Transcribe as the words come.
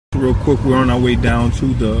Real quick, we're on our way down to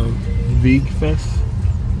the VEG Fest.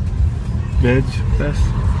 VEG Fest?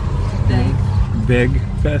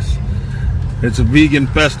 VEG Fest. It's a vegan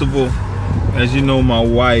festival. As you know, my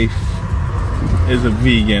wife is a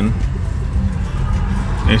vegan.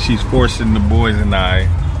 And she's forcing the boys and I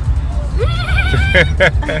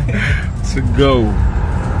to go.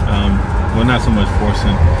 Well, not so much forcing.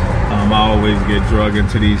 I always get drugged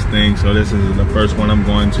into these things, so this is the first one I'm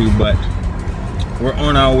going to, but we're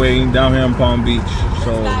on our way down here in Palm Beach.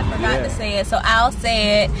 So I forgot to say it, so I'll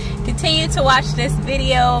say it. Continue to watch this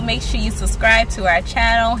video. Make sure you subscribe to our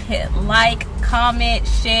channel, hit like, comment,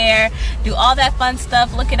 share, do all that fun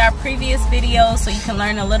stuff. Look at our previous videos so you can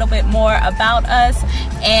learn a little bit more about us.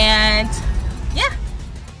 And yeah.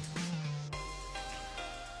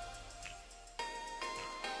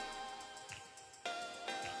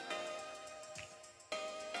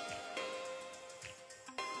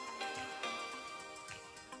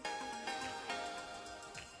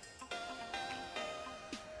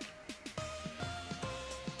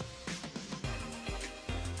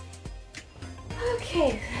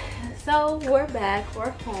 Okay, so we're back.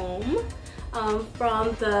 We're home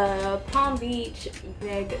from the Palm Beach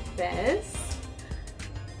VEG Fest.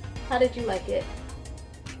 How did you like it?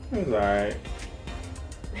 It was alright.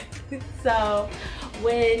 So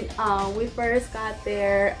when we first got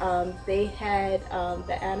there, they had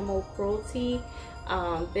the animal cruelty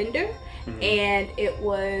vendor, and it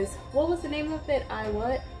was, what was the name of it?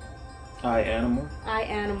 IANIMAL?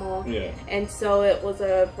 IANIMAL. Yeah. And so it was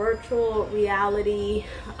a virtual reality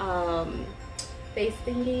face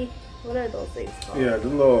thingy. What are those things called? Yeah, the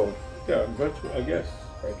little, virtual, I guess.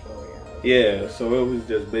 Virtual reality. Yeah, so it was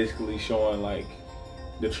just basically showing like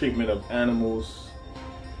the treatment of animals,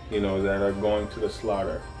 you know, that are going to the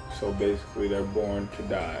slaughter. So basically they're born to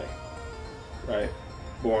die, right?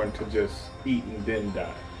 Born to just eat and then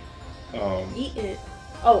die. Eat it.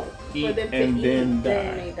 Oh, eat for them to and eat, then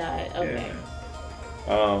they die. Okay.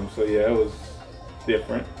 Yeah. So yeah, it was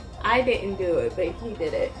different. I didn't do it, but he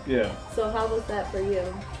did it. Yeah. So how was that for you?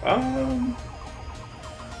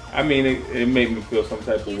 I mean, it made me feel some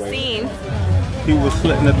type of way. Seen. He was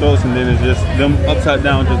slitting the throats, and then it's just them upside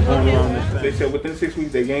down, just going around this thing. They said within 6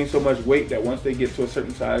 weeks they gain so much weight that once they get to a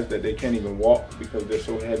certain size that they can't even walk because they're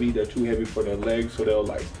so heavy. They're too heavy for their legs, so they'll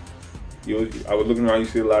like. I was looking around, you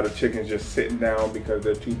see a lot of chickens just sitting down because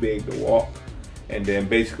they're too big to walk. And then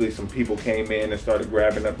basically some people came in and started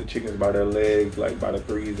grabbing up the chickens by their legs, like by the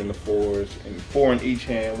 3s and the 4s, and 4 in each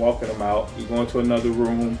hand, walking them out. You go into another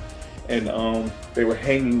room, and they were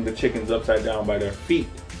hanging the chickens upside down by their feet.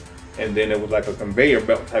 And then it was like a conveyor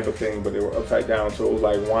belt type of thing, but they were upside down, so it was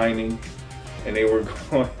like whining, and they were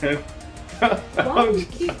going. Why do you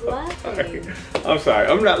keep laughing? I'm sorry,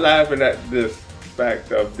 I'm not laughing at this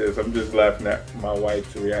fact of this. I'm just laughing at my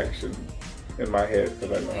wife's reaction in my head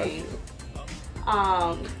because I know how she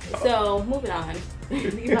feels. So moving on.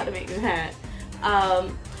 You about to make me mad.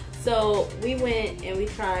 So we went and we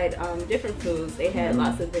tried different foods. They had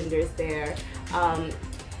lots of vendors there.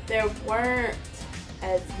 There weren't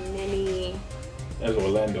as many as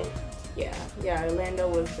Orlando. Yeah, Orlando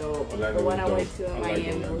was dope. Orlando the one was I went dope. to in I like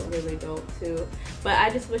Miami was Orlando. really dope too. But I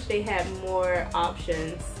just wish they had more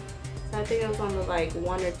options. So I think it was only like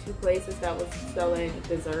 1 or 2 places that was selling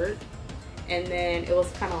dessert, and then it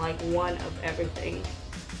was kind of like one of everything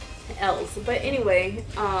else. But anyway,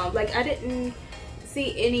 like I didn't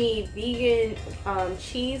see any vegan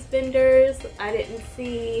cheese vendors. I didn't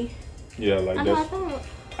see. Yeah, like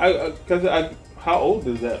how old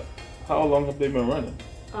is that? How long have they been running?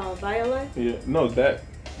 Viola? Yeah, no, that.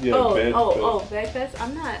 Yeah, VEG Fest.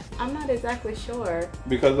 I'm not exactly sure.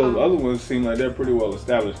 Because those other ones seem like they're pretty well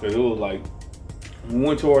established. Because it was like, when we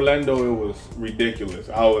went to Orlando, it was ridiculous.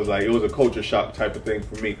 I was like, it was a culture shock type of thing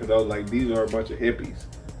for me. Because I was like, these are a bunch of hippies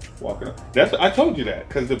walking up. I told you that.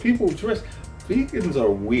 Because the people who dress, vegans are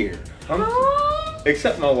weird.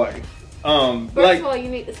 Except my wife. First of all, you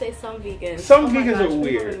need to say some vegans. Some vegans are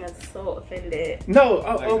weird. I'm so offended. No,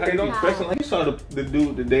 okay, don't express it. Like you saw the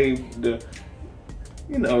dude today,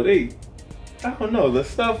 you know, I don't know, the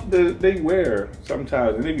stuff that they wear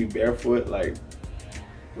sometimes, and they be barefoot, like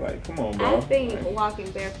come on, bro. I think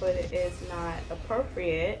walking barefoot is not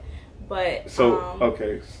appropriate, but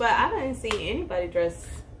okay. But I didn't see anybody dress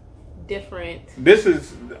different.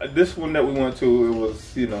 This one that we went to, it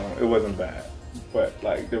was, you know, it wasn't bad, but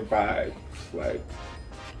like the vibes, like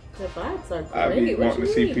the vibes are great. I be wanting to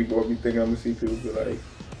see people. I be thinking I'm gonna see people be like.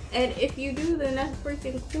 And if you do, then that's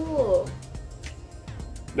freaking cool.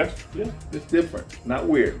 It's different. Not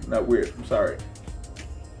weird. I'm sorry.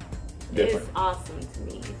 Different. It's awesome to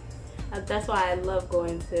me. That's why I love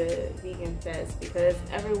going to Vegan Fest, because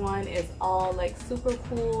everyone is all like super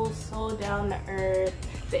cool, so down to earth.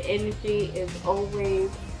 The energy is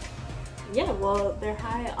always, yeah, well, they're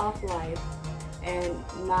high off life and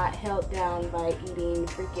not held down by eating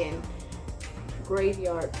freaking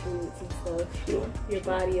graveyard foods and stuff. Sure. Your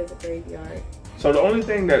body is a graveyard. So the only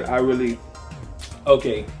thing that I really,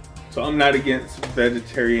 okay, so I'm not against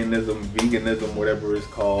vegetarianism, veganism, whatever it's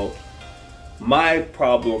called. My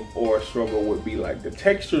problem or struggle would be like the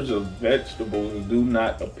textures of vegetables do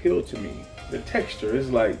not appeal to me. The texture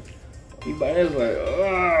is like, everybody's like,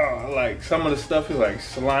 ugh, like some of the stuff is like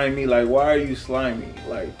slimy. Like, why are you slimy?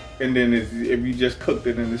 Like, and then if you just cooked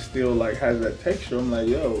it and it still like has that texture, I'm like,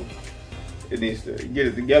 yo, it needs to get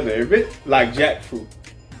it together. If it like jackfruit,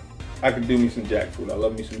 I could do me some jackfruit. I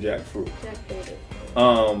love me some jackfruit.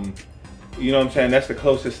 You know what I'm saying? That's the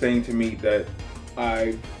closest thing to meat that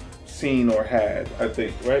I've seen or had, I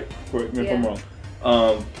think, right? Correct me if I'm wrong.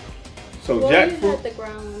 So well, jackfruit. You had the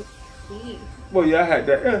ground beef. Well, yeah, I had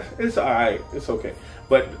that. Yeah, it's all right. It's okay.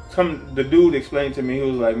 But the dude explained to me, he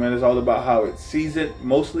was like, man, it's all about how it's seasoned,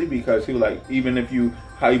 mostly, because he was like, even if you,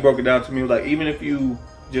 how he broke it down to me, he was like, even if you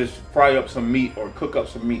just fry up some meat or cook up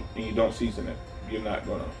some meat and you don't season it, you're not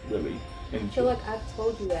gonna really enjoy. I feel like I've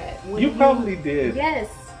told you that. You probably did. Yes.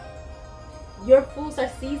 Your foods are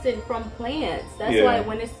seasoned from plants. That's why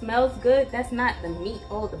when it smells good, that's not the meat.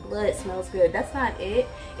 Oh, the blood smells good. That's not it.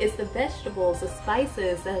 It's the vegetables, the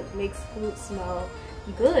spices that makes food smell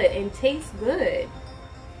good and taste good.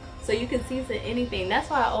 So you can season anything.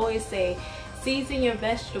 That's why I always say, season your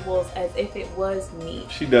vegetables as if it was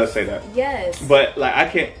meat. She does say that. Yes. But like, I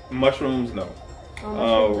can't, mushrooms, no. Oh,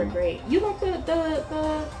 mushrooms are great. You want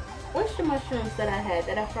the oyster mushrooms that I had,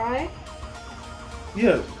 that I fried?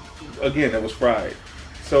 Yeah. Again, it was fried.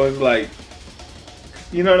 So it's like,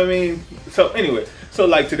 you know what I mean? So anyway, so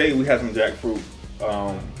like today we had some jackfruit,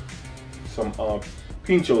 some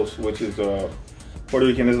pinchos, which is Puerto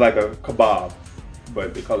Rican, is like a kebab,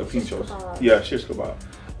 but they call it pinchos. Yeah, shish kebab.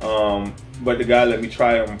 But the guy let me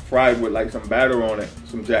try them fried with like some batter on it,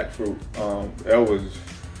 some jackfruit.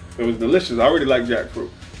 It was delicious. I already like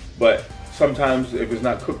jackfruit, but sometimes if it's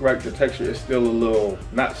not cooked right, the texture is still a little,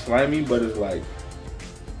 not slimy, but it's like,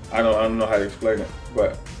 I don't know how to explain it,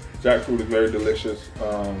 but jackfruit is very delicious,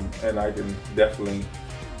 and I can definitely,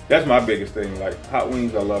 that's my biggest thing. Like hot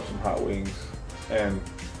wings, I love some hot wings, and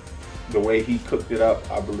the way he cooked it up,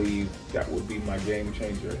 I believe that would be my game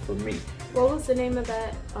changer for me. What was the name of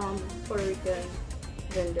that Puerto Rican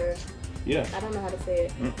vendor? Yeah, I don't know how to say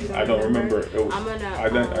it. I don't remember. It was, I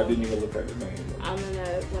didn't even look at the name. I'm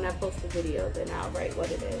gonna, when I post the video, then I'll write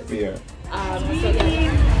what it is. Yeah.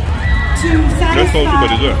 That's told you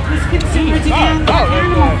what it is.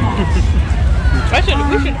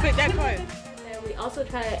 We should put that part. And we also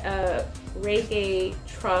tried a reggae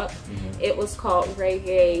truck. It was called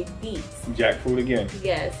REGGAE BEETS. Jackfruit again.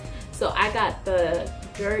 Yes. So I got the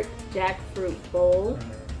jerk jackfruit bowl,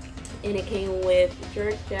 and it came with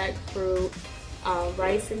jerk jackfruit,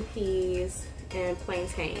 rice and peas, and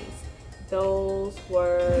plantains. Those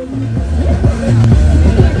were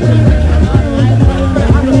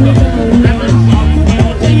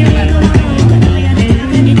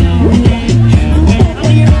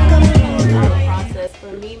process.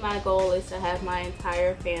 For me, my goal is to have my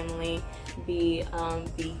entire family be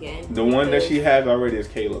vegan. The one that she has already is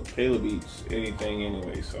Caleb. Caleb eats anything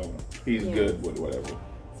anyway, so he's good with whatever.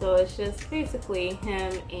 So it's just basically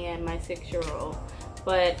him and my 6-year-old.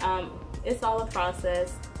 But it's all a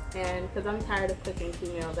process, and because I'm tired of cooking 2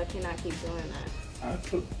 meals, I cannot keep doing that. I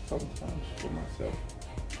cook sometimes for myself.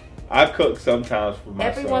 I cook sometimes for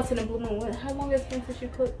myself. Every once in a blue moon. How long has it been since you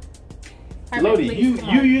cooked? Lodi, you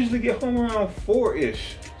usually get home around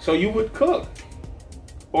 4-ish, so you would cook.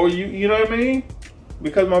 Or you know what I mean?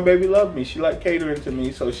 Because my baby loved me. She liked catering to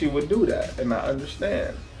me, so she would do that, and I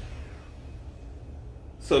understand.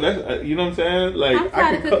 So that's, you know what I'm saying? Like,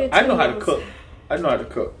 I can cook. I know how to cook. I know how to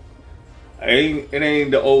cook. It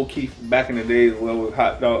ain't the old Keith back in the days where it was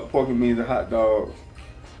hot dog, pork and beans and hot dogs.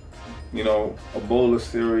 You know, a bowl of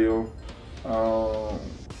cereal.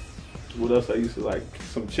 What else I used to like?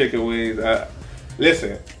 Some chicken wings.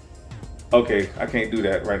 Listen, okay, I can't do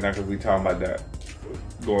that right now because we talking about that.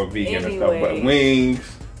 Going vegan and stuff. But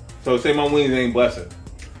wings. So say my wings ain't blessed.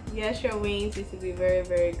 Yes, your wings used to be very,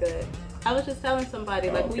 very good. I was just telling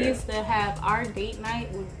somebody, like, we used to have, our date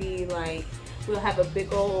night would be like, we'll have a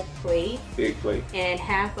big old plate. Big plate. And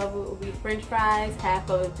half of it would be french fries, half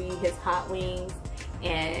of it would be his hot wings.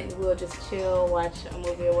 And we'll just chill, watch a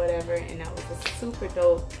movie or whatever. And that was a super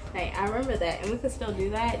dope night. I remember that. And we could still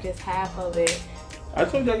do that, just half of it I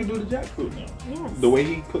told you I could do the jackfruit now. Yes. The way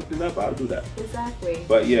he cooked it up, I'll do that. Exactly.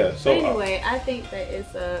 But yeah, so but anyway, I think that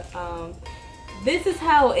it's a this is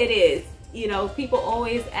how it is. You know, people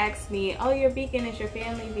always ask me, "Oh, you're vegan? Is your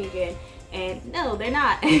family vegan?" And no, they're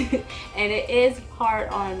not. And it is hard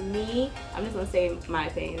on me. I'm just gonna say my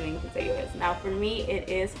opinion and you can say yours. Now for me, it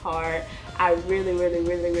is hard. I really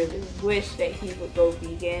wish that he would go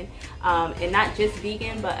vegan. And not just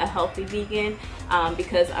vegan, but a healthy vegan,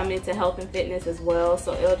 because I'm into health and fitness as well.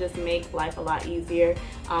 So it'll just make life a lot easier.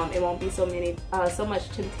 It won't be so much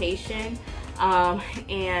temptation.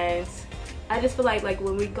 And I just feel like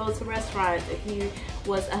when we go to restaurants, if he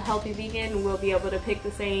was a healthy vegan, we'll be able to pick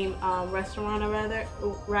the same restaurant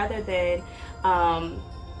rather than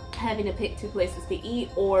having to pick 2 places to eat,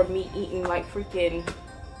 or me eating like freaking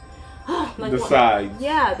like the sides.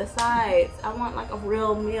 Yeah, the sides. I want like a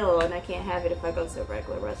real meal, and I can't have it if I go to a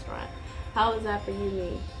regular restaurant. How is that for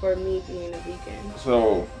you, for me being a vegan?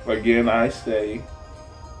 So again, I say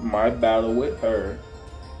my battle with her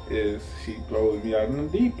is she throws me out in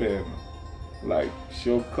the deep end. Like,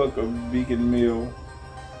 she'll cook a vegan meal,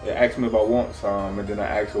 and ask me if I want some, and then I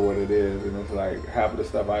ask her what it is, and it's like half of the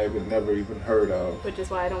stuff I never even heard of. Which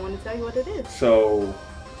is why I don't want to tell you what it is. So,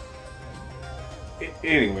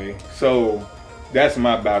 anyway, so that's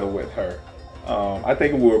my battle with her. I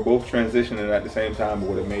think if we were both transitioning at the same time, it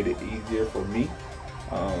would have made it easier for me.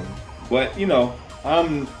 But, you know,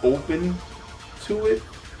 I'm open to it.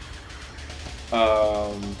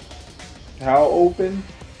 How open?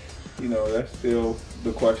 You know, that's still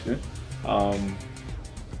the question.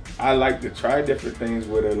 I like to try different things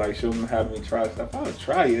with her. Like, she'll have me try stuff. I'll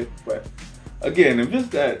try it, but again, if it's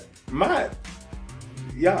that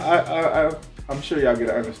I'm sure y'all get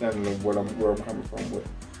an understanding of where I'm coming from with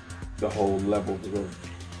the whole levels of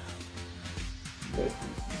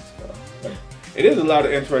stuff. Like, it is a lot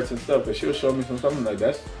of interesting stuff, but she'll show me something like,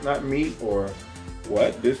 that's not meat, or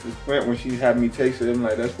what? This is plant. When she had me taste it, I'm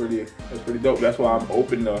like, that's pretty dope. That's why I'm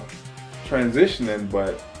open to transitioning,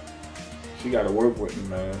 but she got to work with me,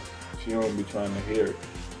 man. She don't be trying to hear it.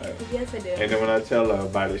 Like, yes, I do. And then when I tell her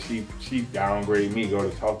about it, she downgrade me, go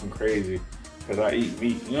to talking crazy because I eat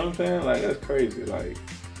meat. You know what I'm saying? Like, that's crazy. Like,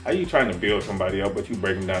 how you trying to build somebody up, but you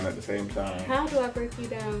break them down at the same time? How do I break you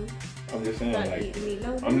down? I'm just saying, like, eating meat.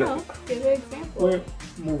 No. Give an example. We're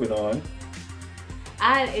moving on.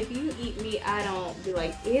 If you eat meat, I don't be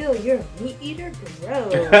like, ew, you're a meat eater?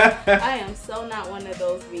 Gross. I am so not one of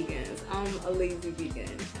those vegans. I'm a lazy vegan.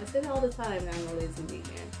 I say it all the time that I'm a lazy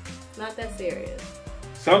vegan. Not that serious.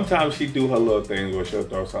 Sometimes she do her little things where she'll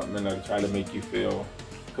throw something in there to try to make you feel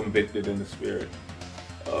convicted in the spirit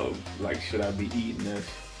of, like, should I be eating this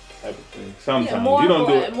type of thing. Sometimes. Yeah, you don't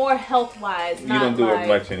do it. More health-wise. You don't do it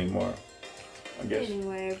much anymore, I guess.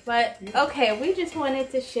 Anyway, but okay, we just wanted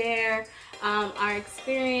to share our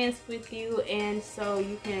experience with you, and so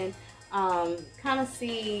you can kind of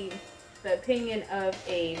see the opinion of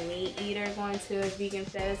a meat eater going to a vegan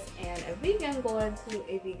fest and a vegan going to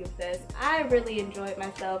a vegan fest. I really enjoyed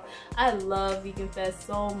myself. I love vegan fest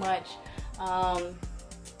so much.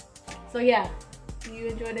 So yeah, you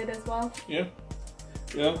enjoyed it as well? Yeah.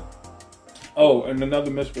 Oh, and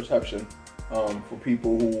another misperception for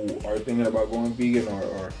people who are thinking about going vegan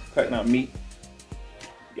or cutting out meat.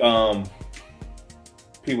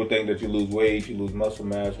 People think that you lose weight, you lose muscle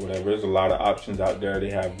mass, whatever. There's a lot of options out there.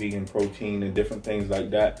 They have vegan protein and different things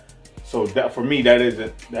like that. So that, for me, that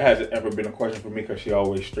hasn't ever been a question for me, because she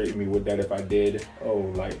always straightened me with that if I did.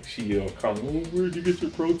 Oh, like, she'll come, oh, where'd you get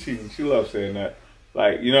your protein? She loves saying that.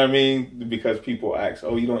 Like, you know what I mean? Because people ask,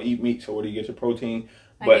 oh, you don't eat meat, so where do you get your protein?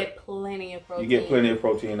 But I get plenty of protein. You get plenty of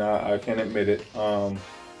protein. I can admit it.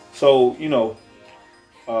 So, you know,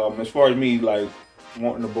 as far as me, like,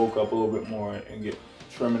 wanting to bulk up a little bit more and get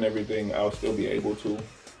trimming everything, I'll still be able to.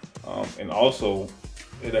 And also,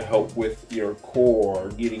 it'll help with your core,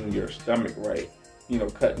 getting your stomach right, you know,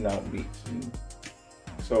 cutting out meats. And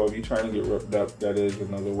so if you're trying to get ripped up, that is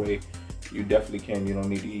another way. You definitely can. You don't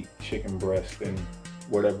need to eat chicken breast and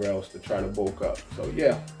whatever else to try to bulk up. So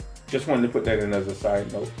yeah, just wanted to put that in as a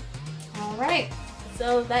side note. All right.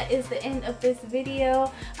 So that is the end of this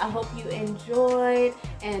video. I hope you enjoyed,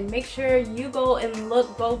 and make sure you go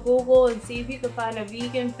Google and see if you can find a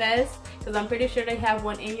vegan fest, because I'm pretty sure they have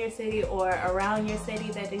one in your city or around your city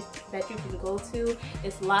that you can go to.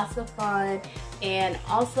 It's lots of fun, and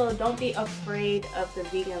also don't be afraid of the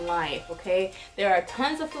vegan life, okay? There are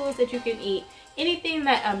tons of foods that you can eat. Anything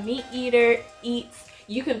that a meat eater eats,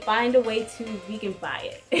 you can find a way to veganify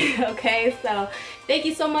it. Okay, so thank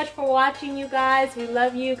you so much for watching, you guys. We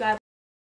love you. God